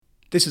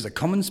This is a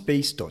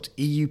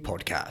commonspace.eu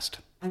podcast.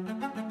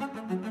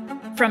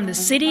 From the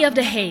city of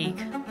The Hague,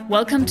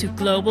 welcome to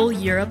Global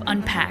Europe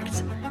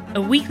Unpacked,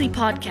 a weekly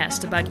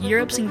podcast about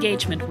Europe's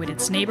engagement with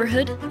its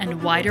neighborhood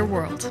and wider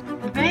world.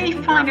 They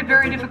find it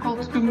very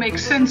difficult to make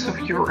sense of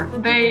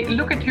Europe. They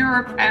look at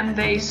Europe and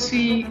they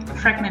see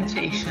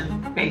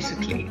fragmentation,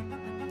 basically.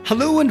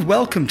 Hello and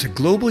welcome to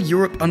Global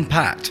Europe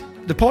Unpacked,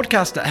 the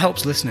podcast that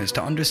helps listeners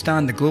to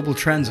understand the global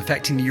trends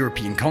affecting the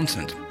European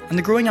continent and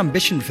the growing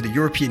ambition for the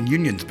European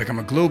Union to become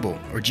a global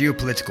or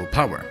geopolitical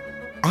power.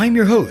 I'm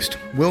your host,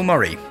 Will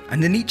Murray,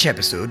 and in each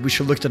episode we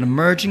shall look at an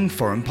emerging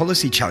foreign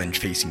policy challenge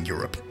facing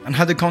Europe and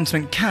how the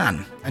continent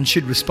can and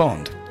should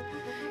respond.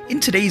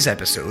 In today's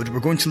episode, we're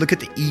going to look at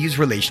the EU's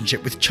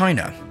relationship with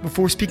China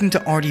before speaking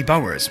to Ardy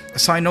Bowers, a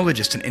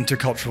sinologist and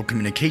intercultural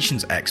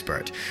communications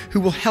expert,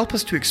 who will help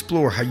us to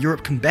explore how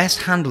Europe can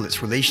best handle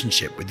its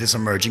relationship with this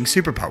emerging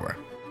superpower.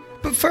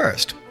 But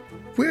first,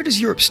 where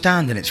does Europe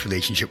stand in its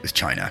relationship with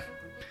China?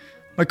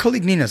 My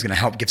colleague Nina is going to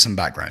help give some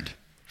background.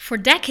 For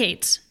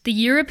decades, the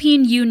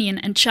European Union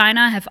and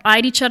China have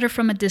eyed each other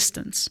from a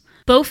distance.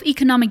 Both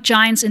economic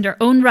giants in their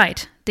own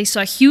right, they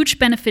saw huge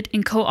benefit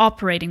in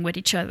cooperating with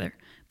each other,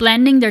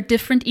 blending their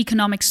different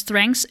economic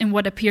strengths in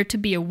what appeared to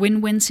be a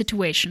win-win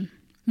situation.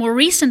 More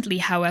recently,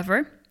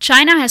 however,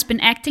 China has been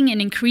acting in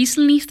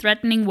increasingly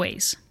threatening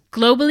ways.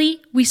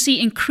 Globally, we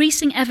see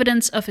increasing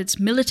evidence of its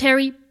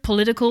military,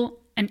 political,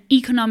 and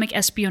economic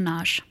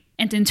espionage.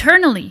 And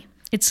internally,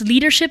 its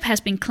leadership has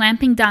been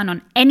clamping down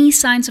on any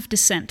signs of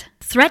dissent,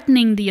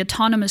 threatening the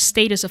autonomous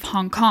status of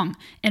Hong Kong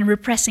and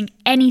repressing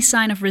any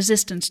sign of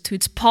resistance to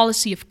its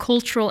policy of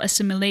cultural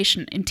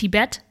assimilation in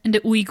Tibet and the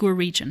Uyghur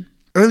region.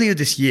 Earlier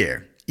this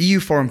year,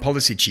 EU Foreign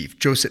Policy Chief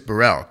Josep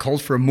Borrell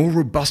called for a more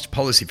robust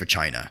policy for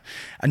China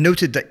and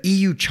noted that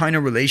EU-China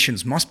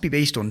relations must be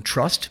based on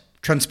trust,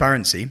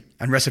 transparency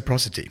and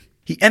reciprocity.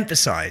 He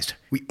emphasised,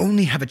 we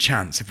only have a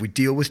chance if we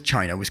deal with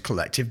China with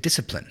collective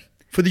discipline.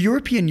 For the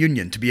European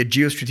Union to be a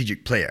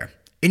geostrategic player,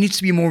 it needs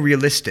to be more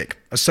realistic,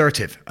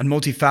 assertive and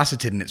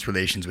multifaceted in its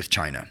relations with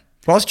China.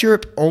 Whilst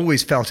Europe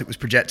always felt it was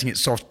projecting its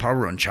soft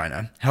power on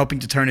China, helping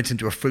to turn it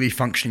into a fully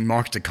functioning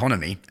market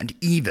economy and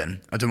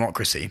even a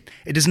democracy,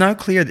 it is now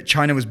clear that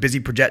China was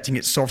busy projecting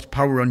its soft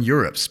power on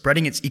Europe,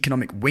 spreading its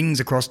economic wings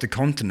across the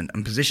continent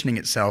and positioning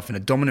itself in a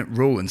dominant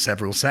role in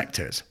several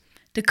sectors.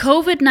 The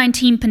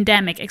COVID-19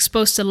 pandemic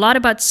exposed a lot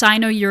about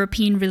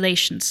Sino-European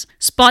relations,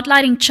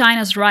 spotlighting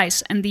China's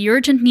rise and the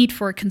urgent need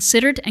for a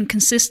considered and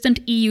consistent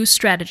EU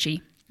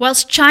strategy.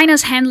 Whilst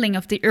China's handling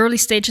of the early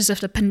stages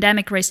of the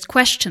pandemic raised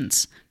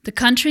questions, the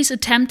country's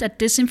attempt at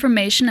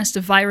disinformation as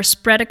the virus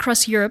spread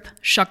across Europe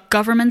shocked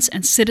governments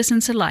and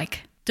citizens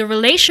alike. The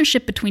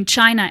relationship between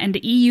China and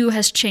the EU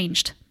has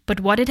changed, but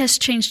what it has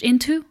changed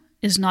into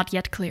is not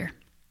yet clear.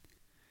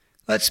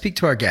 Let's speak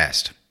to our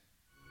guest.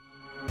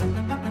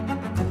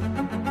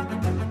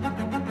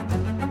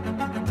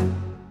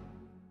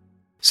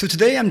 So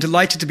today I'm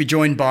delighted to be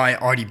joined by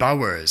Ardy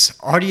Bowers.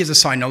 Ardy is a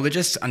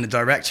sinologist and the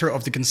director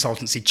of the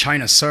consultancy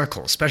China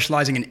Circle,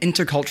 specialising in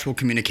intercultural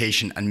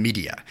communication and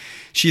media.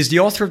 She is the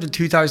author of the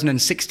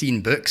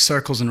 2016 book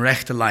Circles and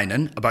Rechte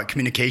Lijnen about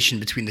communication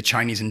between the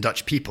Chinese and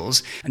Dutch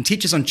peoples and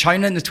teaches on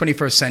China in the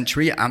 21st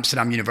century at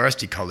Amsterdam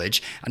University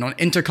College and on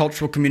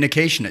intercultural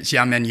communication at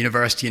Xiamen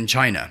University in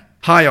China.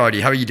 Hi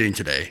Ardy, how are you doing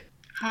today?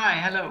 Hi,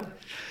 hello.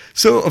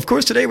 So, of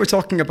course, today we're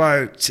talking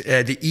about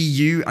the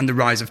EU and the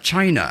rise of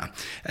China.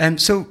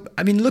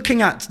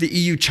 Looking at the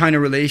EU-China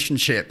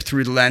relationship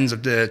through the lens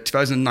of the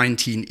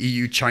 2019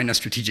 EU-China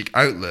Strategic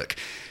Outlook,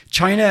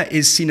 China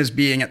is seen as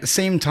being at the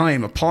same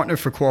time a partner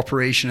for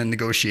cooperation and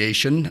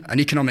negotiation, an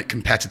economic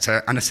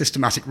competitor and a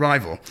systematic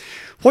rival.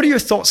 What are your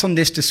thoughts on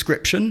this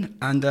description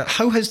and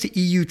how has the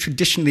EU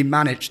traditionally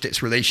managed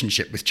its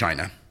relationship with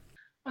China?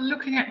 Well,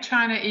 looking at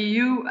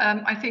China-EU,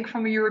 I think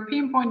from a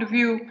European point of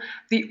view,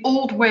 the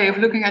old way of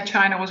looking at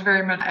China was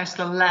very much as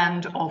the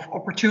land of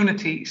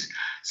opportunities.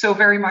 So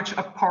very much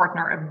a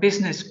partner, a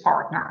business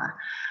partner.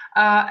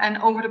 And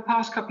over the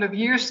past couple of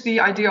years, the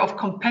idea of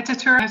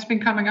competitor has been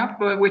coming up,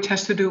 which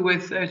has to do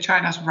with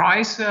China's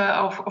rise,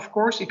 of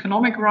course,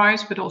 economic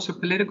rise, but also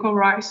political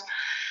rise.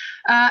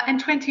 In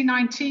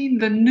 2019,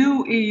 the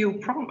new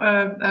EU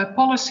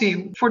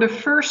policy for the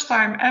first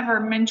time ever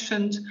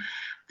mentioned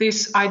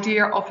this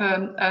idea of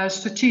a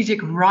strategic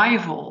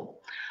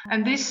rival.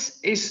 And this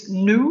is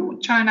new.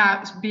 China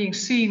is being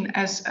seen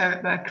as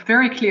a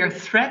very clear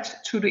threat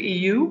to the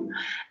EU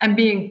and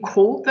being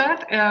called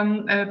that.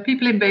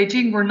 People in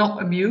Beijing were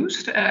not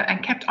amused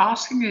and kept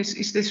asking,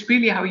 is this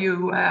really how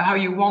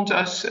you want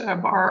us,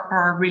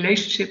 our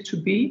relationship to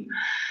be?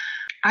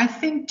 I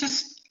think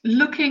just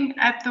looking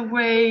at the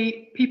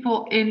way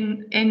people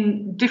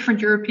in different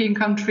European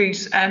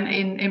countries and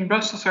in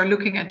Brussels are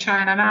looking at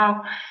China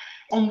now,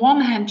 on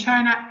one hand,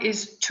 China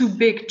is too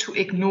big to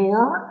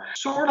ignore,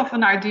 sort of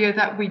an idea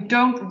that we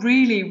don't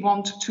really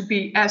want to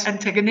be as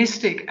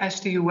antagonistic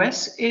as the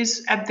US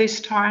is at this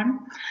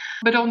time.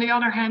 But on the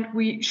other hand,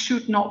 we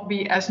should not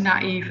be as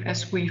naive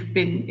as we've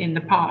been in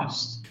the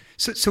past.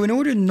 So in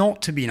order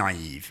not to be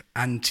naive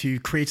and to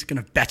create a kind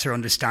of better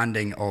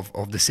understanding of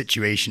the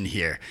situation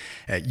here,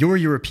 you're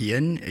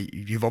European,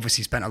 you've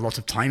obviously spent a lot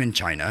of time in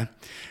China.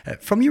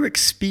 From your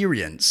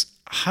experience,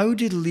 how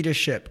did the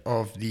leadership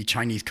of the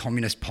Chinese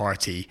Communist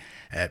Party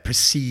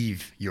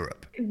perceive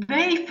Europe?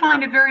 They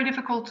find it very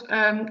difficult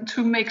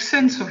to make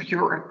sense of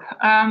Europe.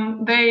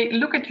 They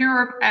look at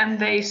Europe and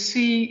they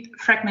see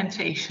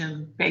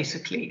fragmentation,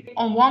 basically.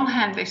 On one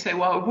hand, they say,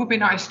 well, it would be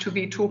nice to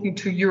be talking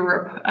to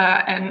Europe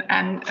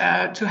and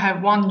to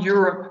have one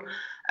Europe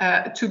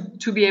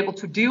to be able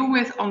to deal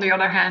with. On the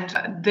other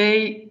hand,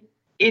 they,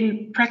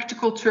 in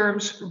practical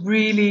terms,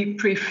 really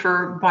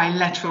prefer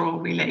bilateral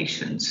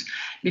relations,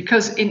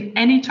 because in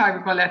any type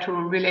of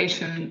bilateral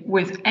relation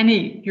with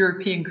any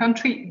European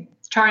country,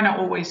 China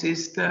always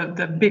is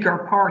the bigger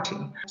party.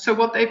 So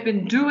what they've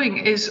been doing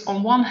is,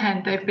 on one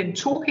hand, they've been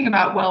talking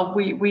about, well,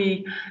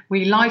 we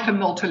like a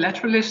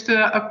multilateralist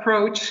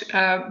approach,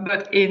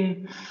 but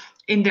in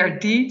their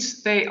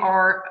deeds, they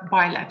are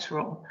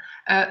bilateral.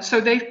 So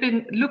they've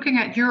been looking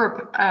at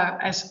Europe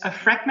as a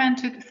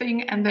fragmented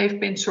thing, and they've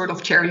been sort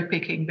of cherry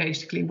picking,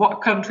 basically,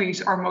 what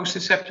countries are most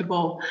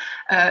susceptible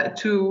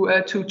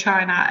to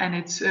China, and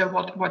it's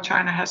what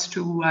China has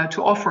to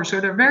offer. So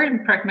they're very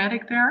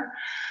pragmatic there.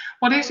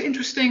 What is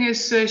interesting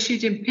is Xi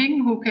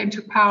Jinping, who came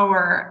to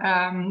power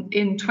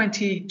in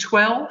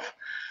 2012,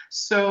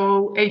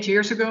 so 8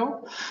 years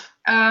ago.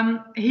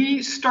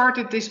 He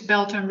started this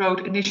Belt and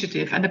Road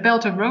Initiative, and the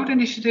Belt and Road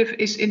Initiative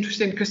is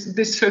interesting because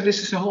this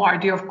is the whole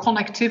idea of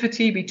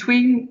connectivity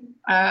between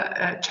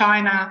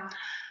China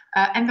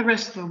and the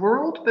rest of the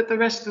world, but the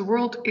rest of the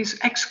world is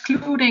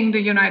excluding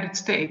the United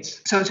States.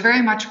 So it's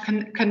very much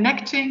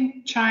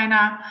connecting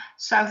China,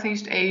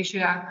 Southeast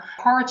Asia,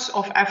 parts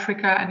of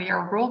Africa and the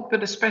Arab world,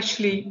 but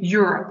especially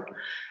Europe.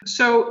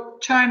 So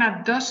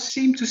China does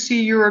seem to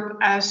see Europe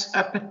as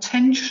a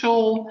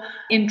potential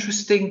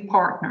interesting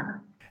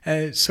partner.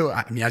 So,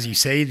 I mean, as you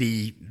say,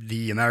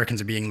 the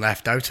Americans are being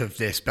left out of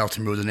this Belt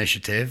and Road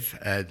Initiative.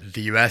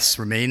 The US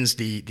remains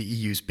the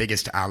EU's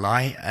biggest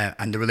ally,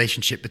 and the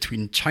relationship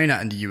between China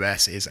and the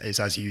US is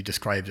as you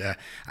described,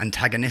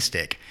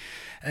 antagonistic.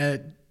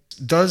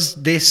 Does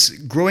this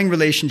growing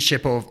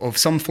relationship of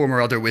some form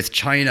or other with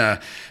China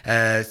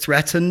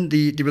threaten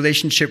the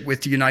relationship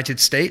with the United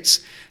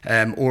States?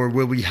 Or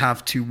will we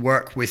have to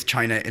work with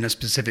China in a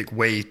specific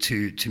way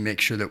to make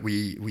sure that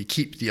we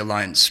keep the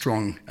alliance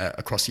strong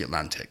across the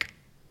Atlantic?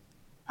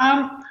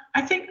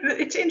 I think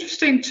it's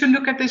interesting to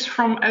look at this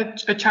from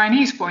a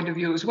Chinese point of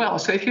view as well.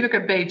 So if you look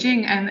at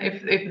Beijing, and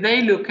if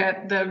they look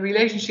at the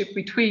relationship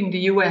between the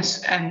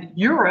US and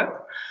Europe,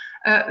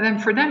 then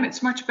for them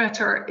it's much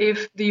better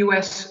if the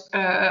US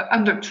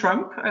under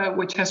Trump,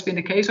 which has been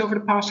the case over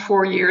the past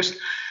 4 years,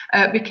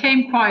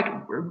 became quite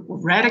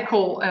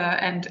radical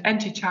and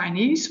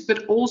anti-Chinese,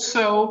 but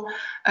also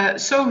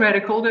so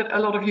radical that a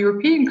lot of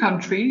European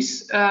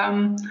countries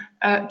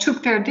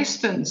took their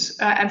distance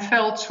and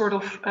felt sort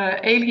of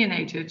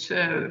alienated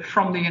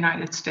from the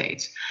United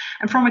States.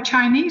 And from a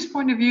Chinese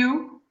point of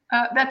view,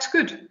 that's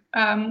good.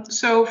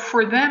 So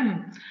for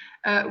them,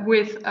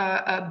 with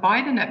a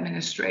Biden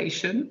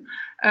administration,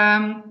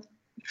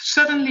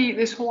 suddenly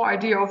this whole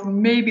idea of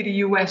maybe the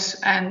US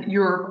and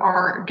Europe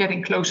are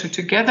getting closer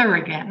together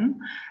again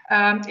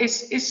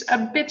is a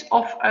bit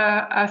of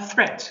a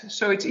threat.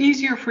 So it's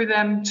easier for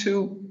them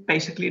to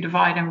basically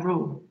divide and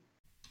rule.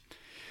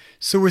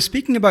 So we're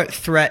speaking about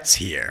threats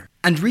here.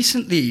 And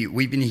recently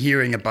we've been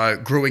hearing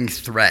about growing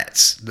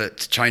threats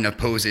that China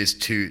poses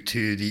to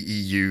the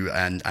EU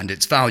and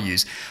its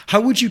values.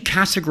 How would you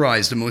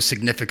categorize the most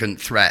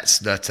significant threats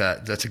that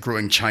a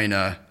growing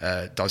China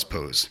does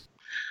pose?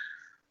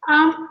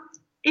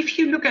 If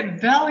you look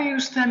at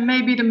values, then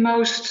maybe the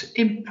most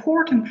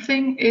important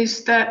thing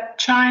is that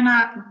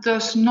China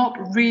does not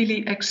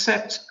really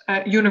accept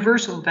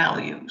universal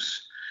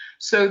values.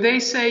 So they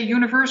say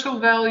universal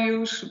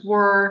values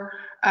were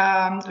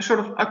sort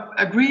of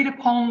agreed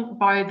upon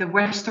by the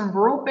Western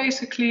world,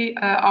 basically,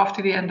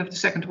 after the end of the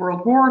Second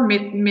World War,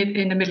 mid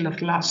in the middle of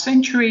the last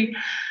century.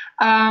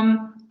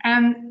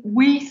 And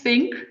we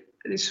think,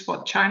 this is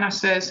what China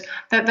says,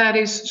 that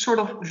is sort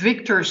of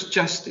victor's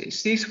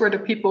justice. These were the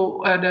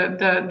people,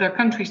 the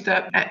countries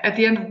that at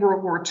the end of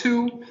World War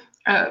II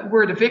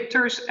were the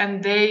victors,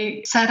 and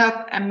they set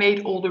up and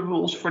made all the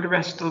rules for the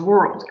rest of the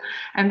world.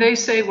 And they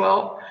say,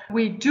 well,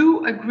 we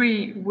do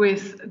agree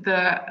with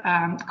the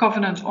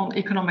Covenant on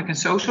Economic and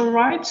Social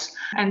Rights,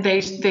 and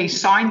they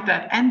signed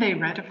that and they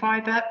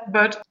ratified that,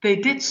 but they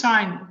did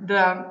sign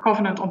the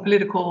Covenant on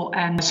Political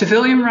and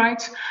Civilian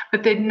Rights,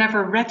 but they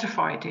never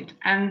ratified it.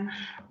 And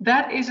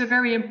that is a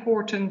very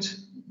important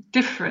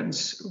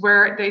difference,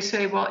 where they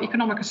say, well,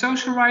 economic and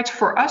social rights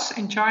for us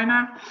in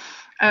China,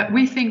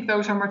 we think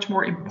those are much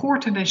more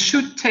important and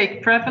should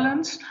take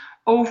prevalence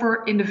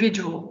over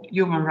individual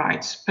human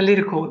rights,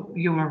 political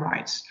human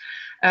rights.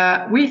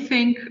 We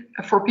think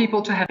for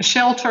people to have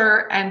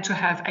shelter and to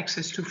have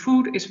access to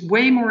food is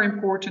way more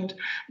important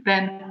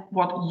than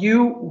what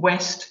you,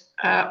 West,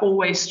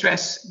 always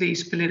stress,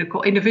 these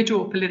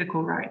individual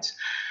political rights.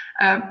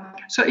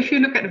 So if you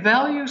look at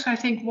values, I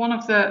think one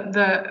of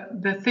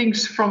the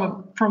things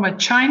from a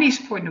Chinese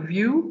point of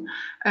view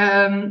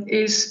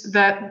is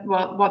that,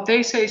 well, what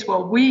they say is,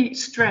 well, we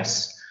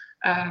stress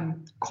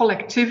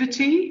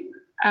collectivity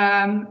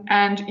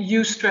and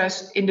you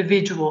stress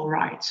individual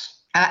rights.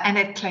 And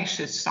it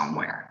clashes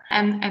somewhere.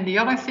 And the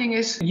other thing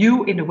is,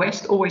 you in the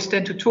West always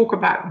tend to talk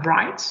about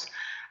rights.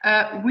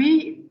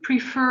 We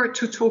prefer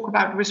to talk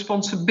about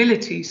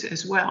responsibilities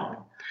as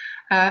well.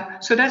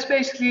 So that's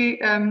basically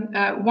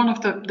one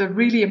of the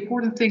really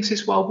important things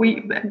is, well,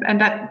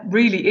 and that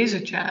really is a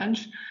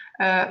challenge.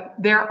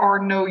 There are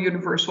no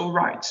universal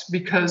rights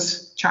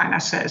because China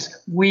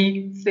says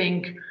we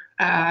think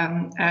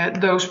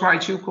those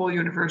rights you call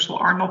universal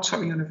are not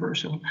so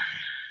universal.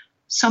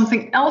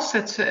 Something else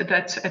that's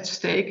at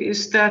stake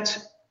is that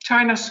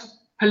China's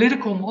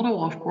political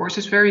model, of course,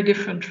 is very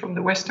different from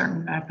the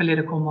Western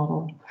political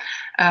model.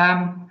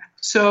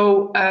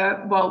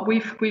 Well,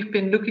 we've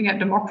been looking at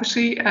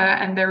democracy,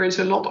 and there is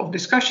a lot of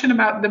discussion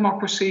about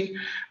democracy.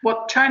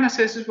 What China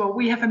says is, well,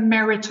 we have a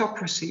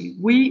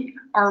meritocracy. We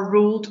are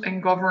ruled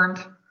and governed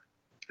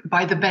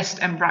by the best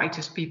and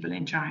brightest people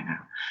in China,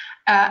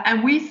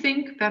 and we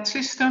think that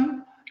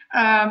system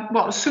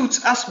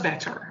suits us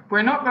better.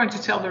 We're not going to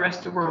tell the rest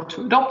of the world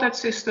to adopt that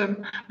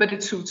system, but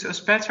it suits us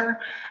better.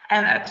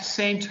 And at the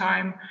same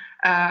time,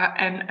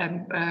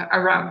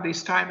 around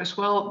this time as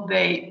well,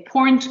 they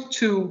point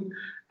to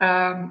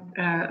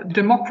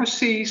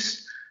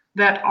democracies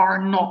that are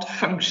not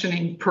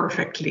functioning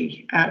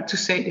perfectly, to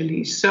say the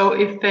least. So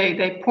if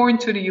they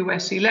point to the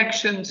US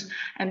elections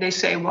and they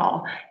say,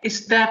 well,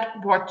 is that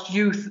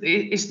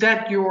is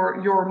that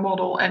your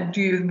model? And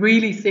do you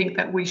really think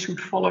that we should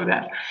follow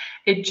that?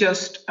 It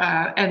just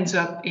ends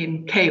up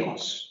in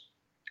chaos.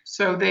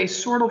 So they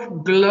sort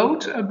of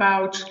gloat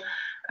about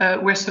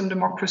Western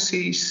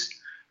democracies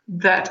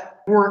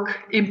that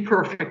work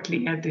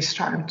imperfectly at this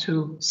time,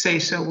 to say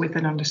so with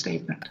an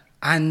understatement.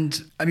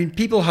 And I mean,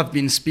 people have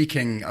been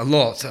speaking a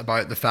lot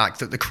about the fact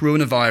that the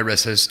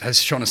coronavirus has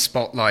shone a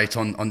spotlight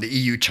on the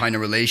EU-China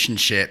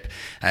relationship,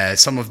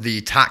 some of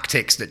the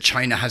tactics that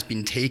China has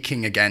been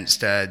taking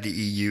against the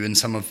EU, and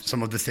some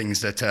of the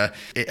things that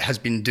it has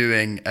been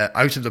doing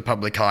out of the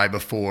public eye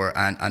before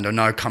and are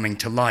now coming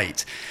to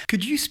light.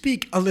 Could you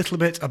speak a little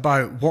bit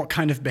about what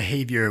kind of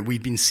behavior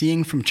we've been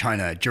seeing from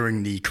China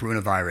during the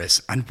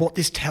coronavirus and what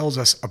this tells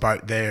us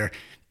about their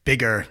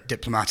bigger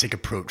diplomatic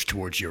approach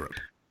towards Europe?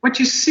 What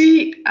you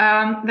see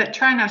that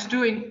China is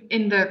doing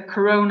in the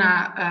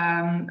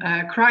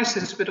corona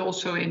crisis, but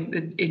also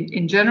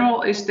in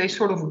general, is they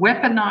sort of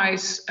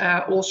weaponize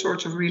all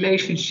sorts of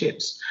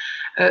relationships.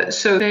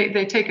 So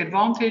they take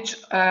advantage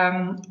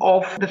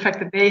of the fact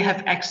that they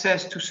have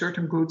access to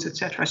certain goods,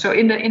 etc. So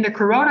in the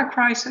corona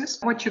crisis,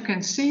 what you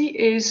can see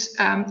is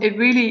it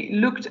really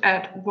looked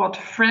at what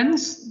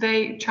friends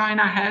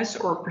China has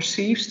or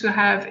perceives to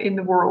have in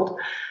the world.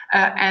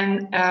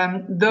 And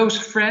those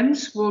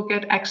friends will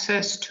get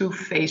access to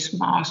face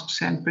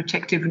masks and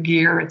protective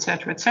gear,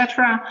 etc.,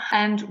 etc.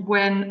 And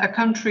when a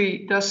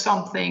country does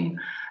something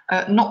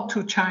not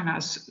to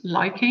China's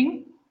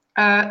liking,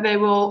 they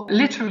will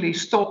literally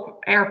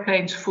stop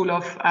airplanes full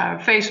of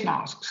face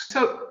masks.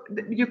 So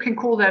you can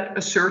call that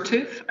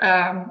assertive.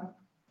 I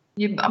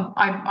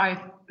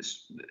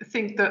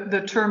think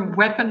the term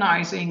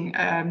weaponizing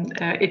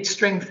its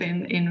strength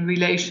in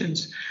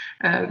relations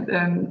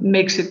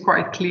makes it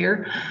quite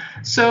clear.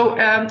 So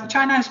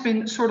China has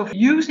been sort of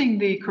using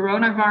the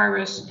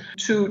coronavirus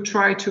to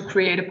try to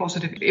create a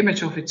positive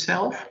image of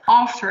itself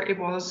after it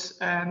was,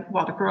 the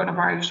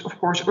coronavirus, of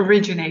course,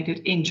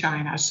 originated in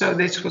China. So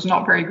this was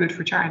not very good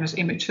for China's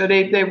image. So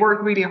they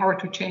worked really hard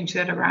to change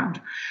that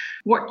around.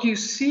 What you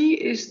see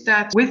is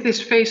that with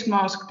this face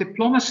mask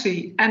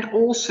diplomacy and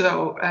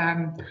also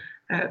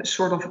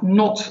sort of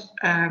not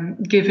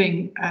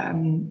giving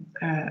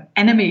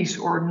enemies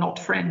or not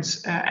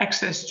friends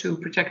access to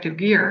protective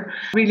gear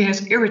really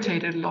has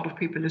irritated a lot of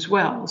people as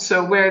well.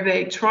 So where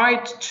they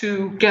tried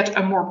to get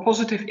a more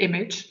positive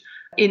image,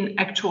 in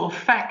actual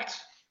fact,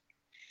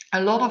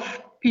 a lot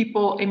of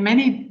people in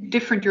many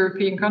different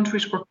European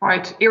countries were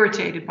quite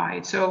irritated by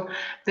it. So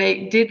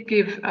they did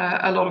give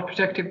a lot of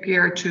protective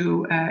gear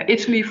to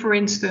Italy, for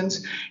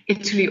instance.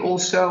 Italy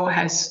also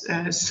has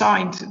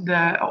signed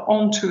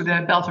onto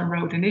the Belt and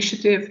Road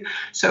Initiative.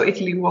 So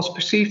Italy was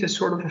perceived as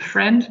sort of a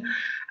friend.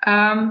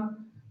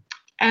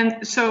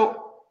 And so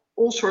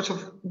all sorts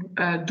of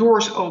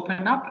doors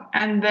open up,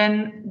 and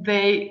then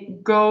they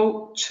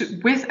go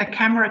with a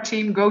camera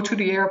team, go to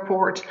the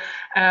airport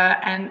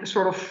and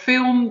sort of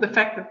film the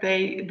fact that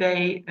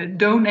they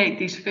donate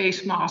these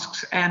face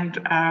masks, and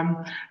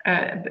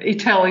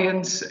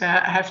Italians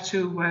have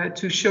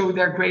to show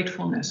their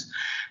gratefulness.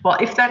 Well,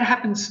 if that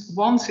happens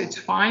once, it's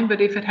fine, but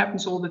if it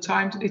happens all the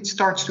time, it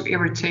starts to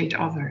irritate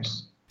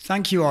others.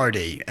 Thank you,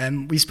 Ardie.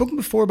 We've spoken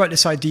before about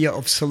this idea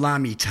of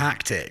salami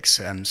tactics.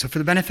 So for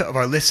the benefit of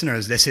our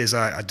listeners, this is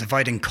a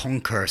divide and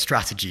conquer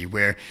strategy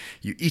where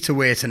you eat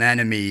away at an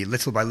enemy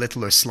little by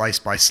little or slice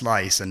by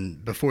slice,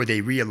 and before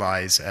they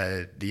realize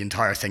the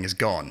entire thing is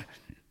gone.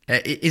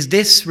 Is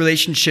this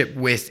relationship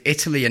with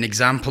Italy an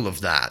example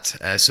of that?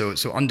 So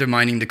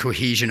undermining the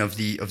cohesion of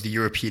the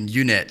European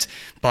unit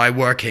by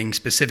working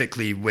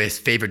specifically with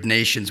favoured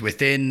nations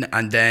within,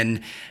 and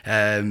then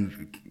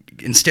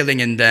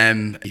instilling in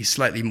them a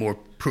slightly more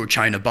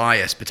pro-China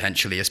bias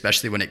potentially,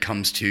 especially when it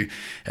comes to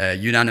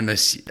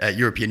unanimous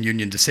European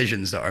Union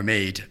decisions that are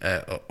made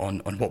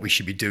on what we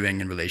should be doing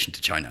in relation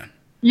to China.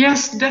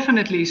 Yes,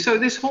 definitely. So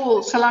this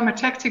whole salami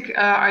tactic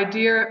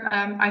idea,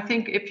 I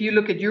think if you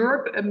look at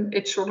Europe,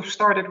 it sort of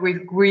started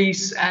with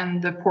Greece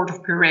and the port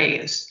of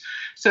Piraeus.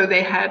 So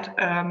they had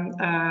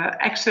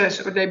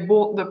access, or they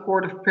bought the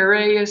port of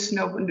Piraeus.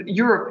 No,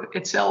 Europe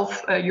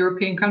itself,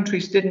 European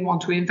countries didn't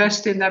want to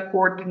invest in that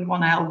port, didn't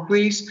want to help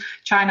Greece.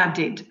 China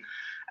did.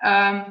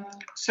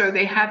 So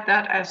they had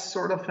that as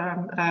sort of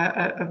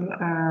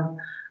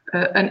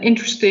an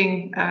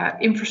interesting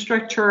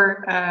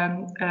infrastructure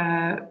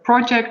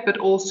project, but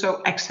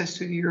also access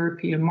to the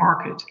European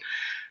market.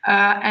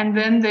 And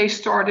then they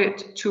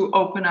started to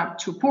open up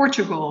to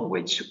Portugal,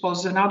 which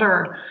was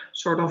another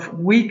sort of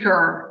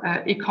weaker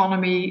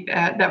economy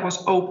that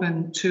was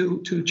open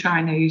to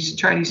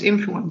Chinese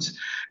influence.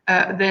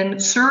 Then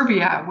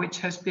Serbia, which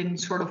has been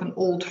sort of an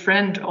old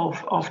friend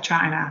of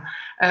China,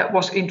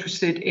 was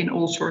interested in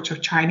all sorts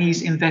of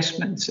Chinese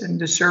investments, and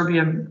the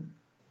Serbian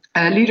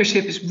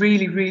leadership is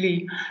really,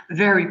 really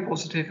very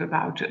positive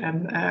about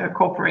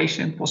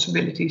cooperation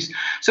possibilities.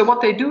 So what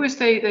they do is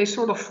they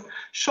sort of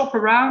shop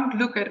around,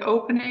 look at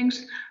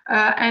openings,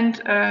 and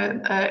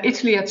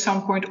Italy at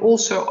some point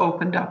also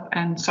opened up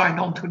and signed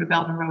on to the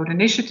Belt and Road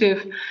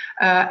Initiative.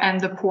 And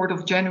the port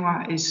of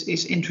Genoa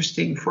is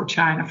interesting for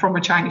China from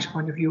a Chinese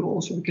point of view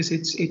also, because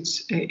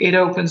it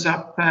opens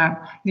up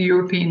the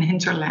European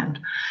hinterland.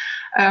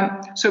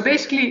 So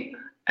basically,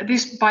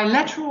 this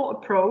bilateral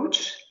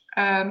approach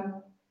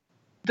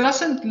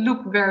doesn't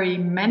look very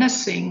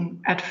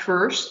menacing at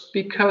first,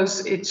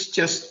 because it's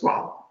just,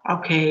 well,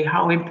 okay,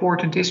 how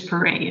important is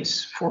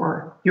Piraeus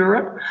for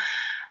Europe?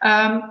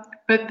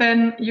 But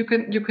then you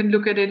can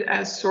look at it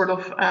as sort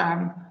of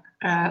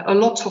a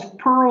lot of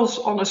pearls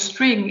on a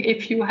string.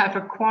 If you have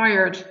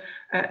acquired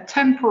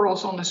 10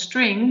 pearls on a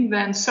string,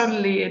 then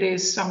suddenly it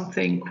is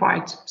something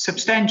quite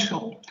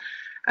substantial.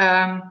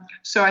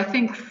 So I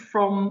think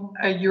from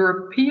a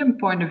European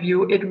point of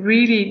view, it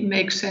really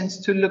makes sense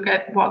to look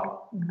at what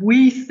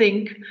we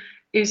think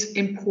is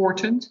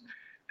important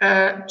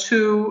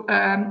to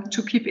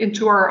keep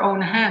into our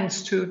own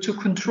hands, to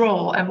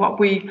control, and what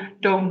we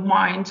don't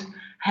mind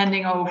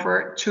handing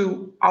over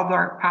to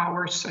other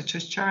powers such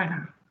as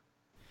China.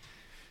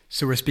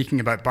 So we're speaking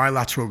about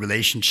bilateral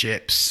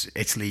relationships,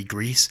 Italy,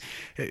 Greece.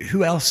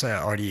 Who else,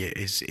 Artie,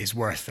 is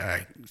worth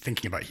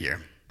thinking about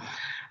here?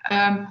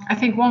 I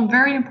think one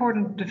very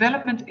important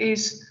development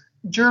is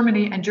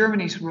Germany and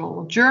Germany's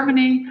role.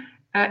 Germany,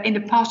 in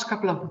the past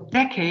couple of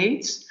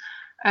decades,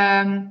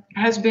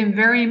 has been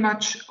very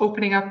much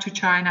opening up to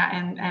China,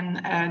 and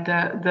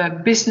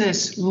the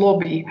business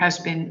lobby has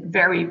been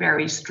very,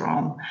 very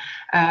strong.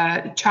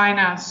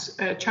 China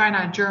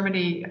and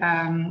Germany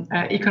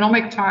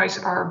economic ties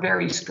are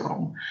very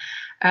strong.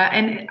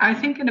 And I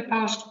think in the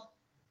past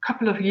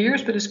couple of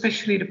years, but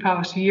especially the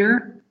past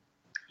year,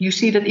 you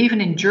see that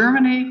even in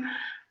Germany,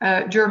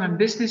 German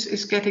business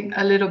is getting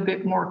a little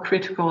bit more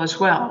critical as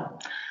well.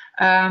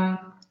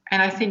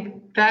 And I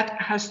think that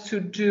has to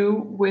do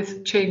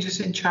with changes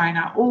in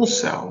China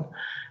also.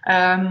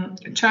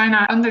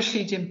 China under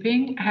Xi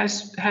Jinping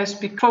has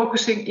been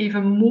focusing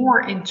even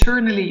more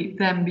internally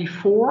than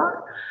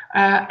before,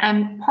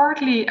 and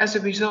partly as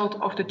a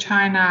result of the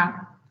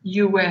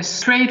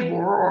China-US trade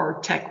war or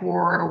tech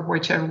war, or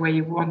whichever way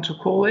you want to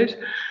call it.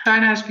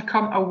 China has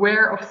become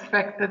aware of the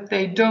fact that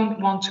they don't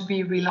want to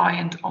be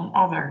reliant on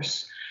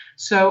others.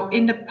 So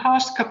in the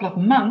past couple of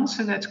months,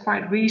 and that's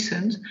quite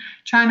recent,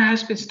 China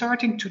has been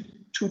starting to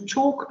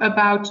talk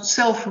about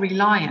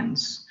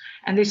self-reliance.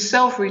 And this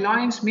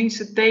self-reliance means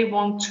that they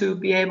want to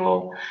be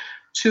able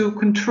to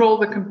control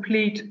the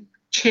complete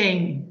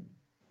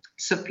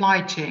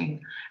supply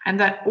chain. And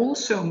that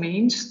also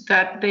means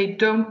that they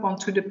don't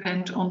want to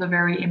depend on the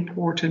very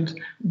important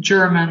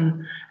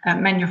German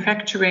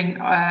manufacturing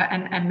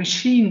and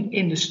machine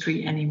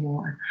industry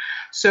anymore.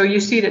 So you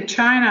see that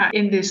China,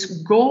 in this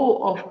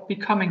goal of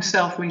becoming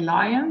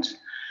self-reliant,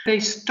 they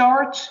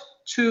start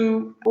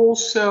to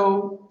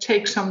also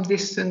take some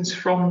distance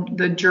from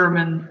the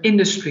German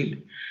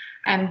industry.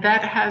 And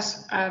that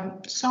has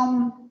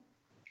some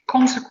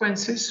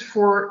consequences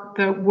for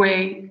the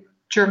way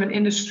German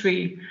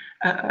industry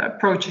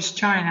approaches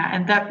China.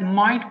 And that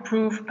might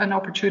prove an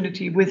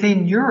opportunity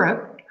within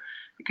Europe,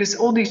 because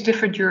all these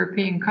different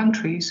European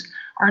countries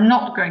are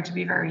not going to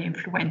be very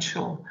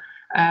influential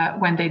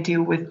when they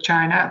deal with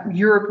China.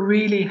 Europe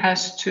really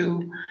has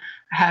to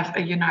have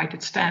a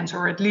united stance,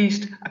 or at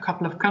least a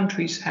couple of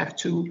countries have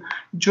to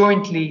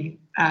jointly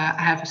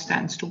have a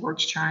stance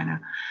towards China.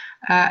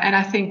 And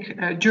I think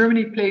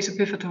Germany plays a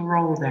pivotal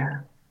role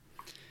there.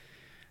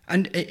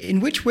 And in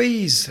which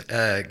ways,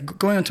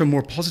 going on to a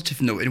more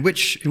positive note, in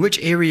which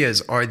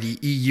areas are the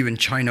EU and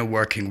China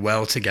working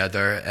well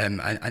together?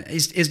 And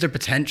is there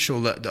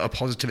potential that a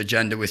positive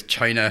agenda with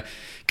China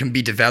can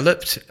be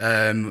developed,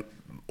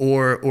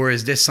 or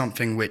is this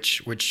something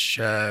which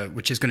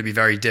is going to be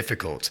very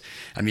difficult?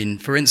 I mean,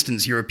 for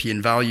instance,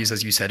 European values,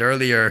 as you said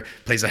earlier,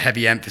 plays a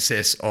heavy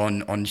emphasis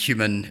on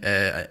human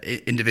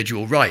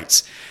individual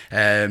rights.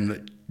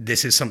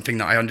 This is something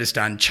that I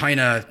understand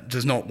China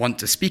does not want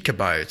to speak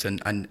about.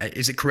 And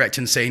is it correct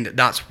in saying that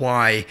that's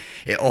why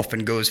it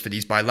often goes for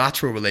these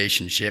bilateral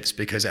relationships,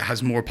 because it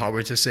has more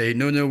power to say,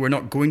 no, we're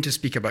not going to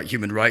speak about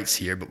human rights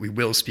here, but we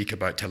will speak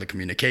about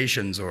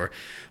telecommunications or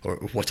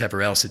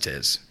whatever else it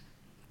is?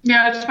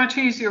 Yeah, it's much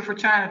easier for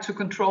China to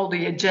control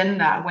the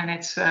agenda when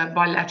it's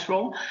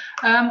bilateral.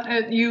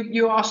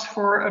 You asked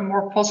for a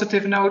more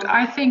positive note.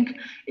 I think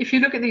if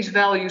you look at these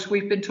values,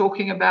 we've been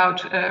talking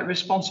about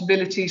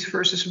responsibilities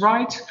versus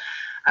rights.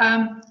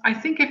 I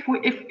think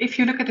if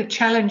you look at the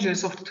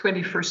challenges of the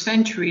 21st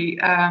century,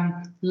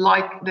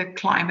 like the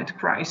climate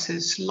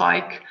crisis,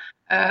 like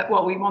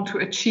we want to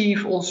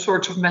achieve all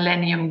sorts of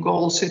millennium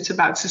goals. It's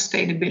about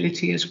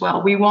sustainability as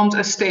well. We want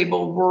a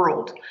stable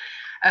world.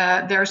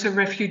 There's a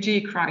refugee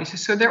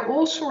crisis. So there are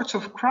all sorts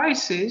of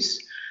crises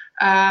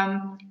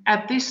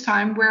at this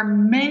time where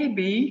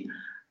maybe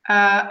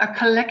a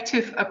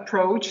collective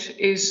approach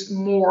is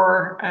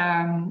more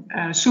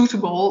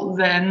suitable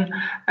than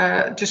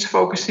just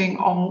focusing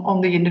on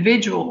the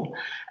individual,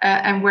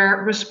 and where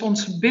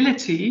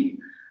responsibility,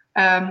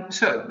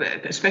 so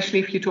especially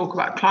if you talk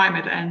about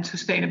climate and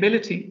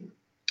sustainability,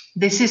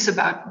 this is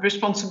about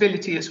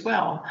responsibility as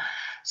well.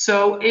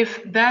 So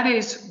if that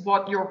is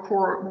what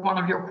one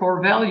of your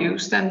core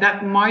values, then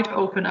that might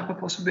open up a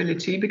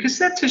possibility, because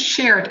that's a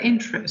shared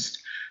interest.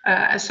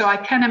 So I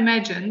can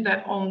imagine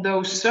that on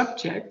those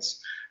subjects,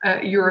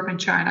 Europe and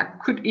China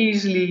could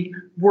easily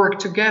work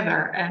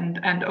together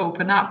and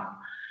open up.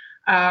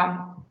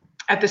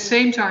 At the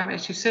same time,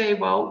 as you say,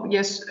 well,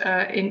 yes,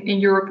 in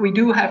Europe, we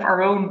do have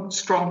our own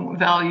strong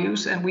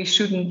values, and we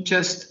shouldn't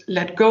just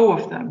let go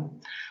of them.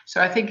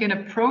 So I think in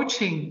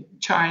approaching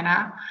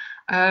China,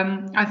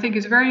 I think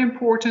it's very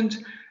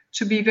important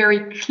to be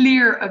very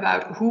clear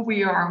about who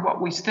we are and what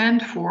we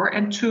stand for,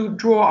 and to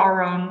draw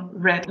our own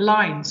red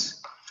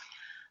lines.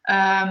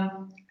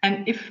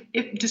 And if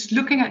just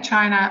looking at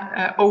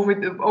China over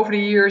the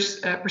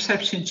years,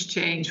 perceptions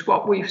change.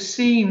 What we've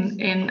seen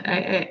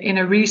in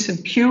a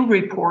recent Pew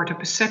report, a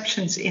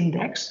perceptions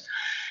index,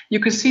 you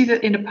can see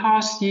that in the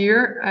past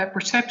year,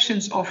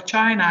 perceptions of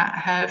China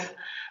have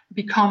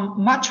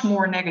become much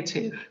more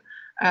negative.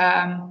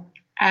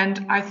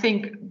 And I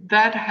think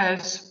that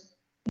has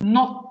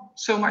not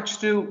so much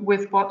to do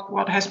with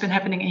what has been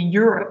happening in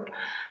Europe,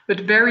 but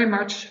very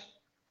much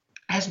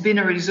has been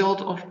a result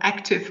of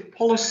active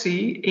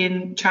policy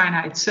in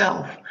China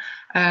itself.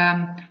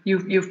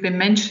 You've been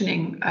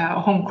mentioning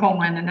Hong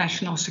Kong and the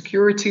national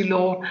security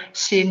law,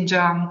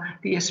 Xinjiang,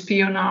 the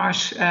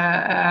espionage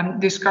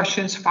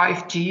discussions,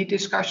 5G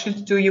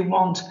discussions. Do you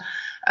want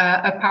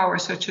a power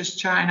such as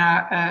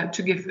China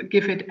to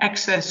give it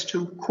access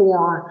to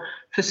core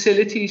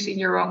facilities in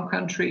your own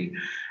country?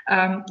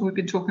 We've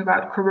been talking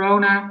about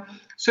Corona.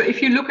 So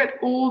if you look at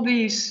all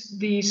these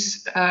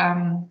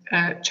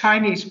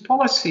Chinese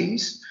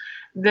policies,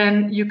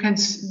 then you can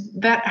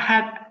that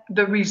had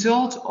the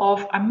result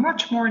of a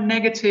much more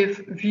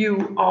negative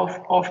view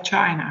of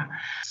China.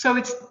 So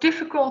it's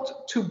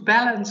difficult to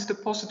balance the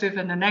positive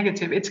and the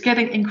negative. It's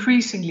getting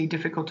increasingly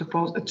difficult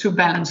to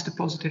balance the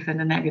positive and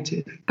the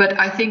negative. But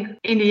I think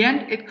in the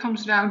end, it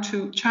comes down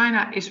to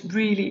China is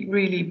really,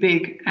 really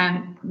big,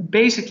 and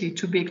basically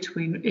too big to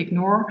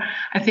ignore.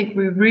 I think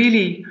we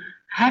really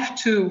have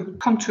to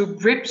come to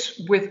grips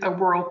with a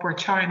world where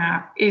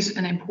China is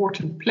an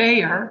important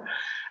player.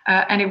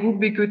 And it would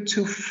be good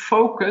to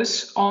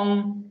focus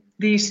on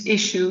these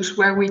issues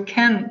where we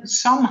can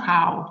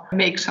somehow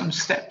make some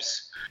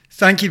steps.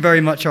 Thank you very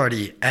much,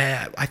 Artie.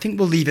 I think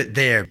we'll leave it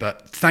there,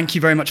 but thank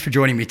you very much for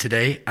joining me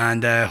today,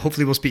 and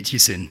hopefully we'll speak to you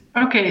soon.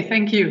 Okay,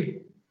 thank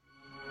you.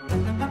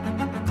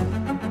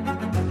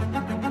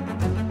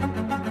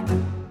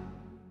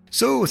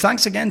 So,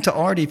 thanks again to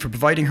Artie for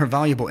providing her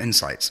valuable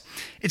insights.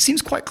 It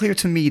seems quite clear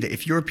to me that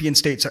if European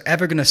states are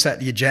ever going to set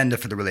the agenda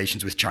for the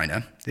relations with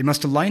China, they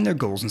must align their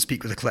goals and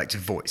speak with a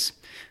collective voice.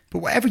 But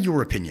whatever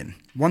your opinion,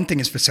 one thing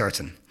is for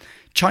certain.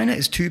 China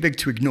is too big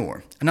to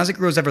ignore, and as it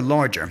grows ever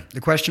larger,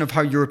 the question of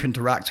how Europe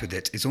interacts with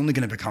it is only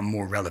going to become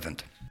more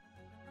relevant.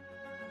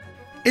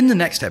 In the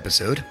next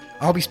episode,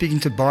 I'll be speaking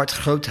to Bart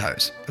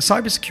Groothuis, a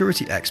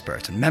cybersecurity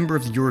expert and member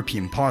of the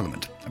European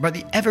Parliament, about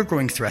the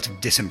ever-growing threat of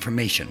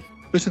disinformation.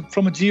 Listen,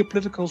 from a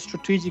geopolitical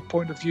strategic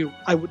point of view,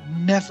 I would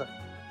never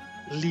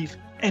leave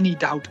any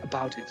doubt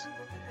about it.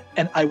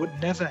 And I would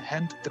never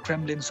hand the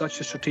Kremlin such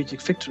a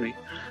strategic victory,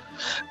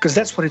 because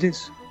that's what it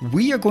is.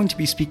 We are going to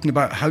be speaking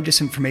about how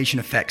disinformation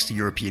affects the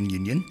European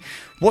Union,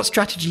 what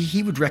strategy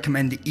he would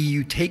recommend the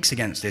EU takes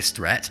against this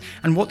threat,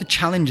 and what the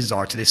challenges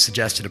are to this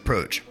suggested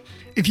approach.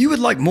 If you would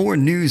like more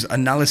news,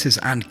 analysis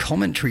and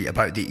commentary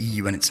about the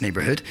EU and its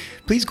neighbourhood,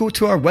 please go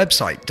to our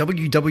website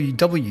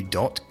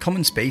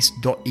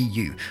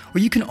www.commonspace.eu, or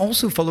you can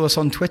also follow us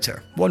on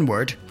Twitter, one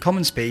word,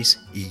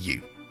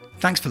 CommonSpaceEU.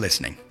 Thanks for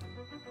listening.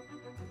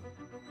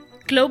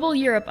 Global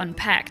Europe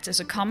Unpacked is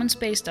a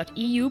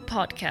commonspace.eu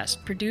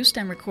podcast produced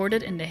and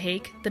recorded in The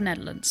Hague, the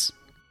Netherlands.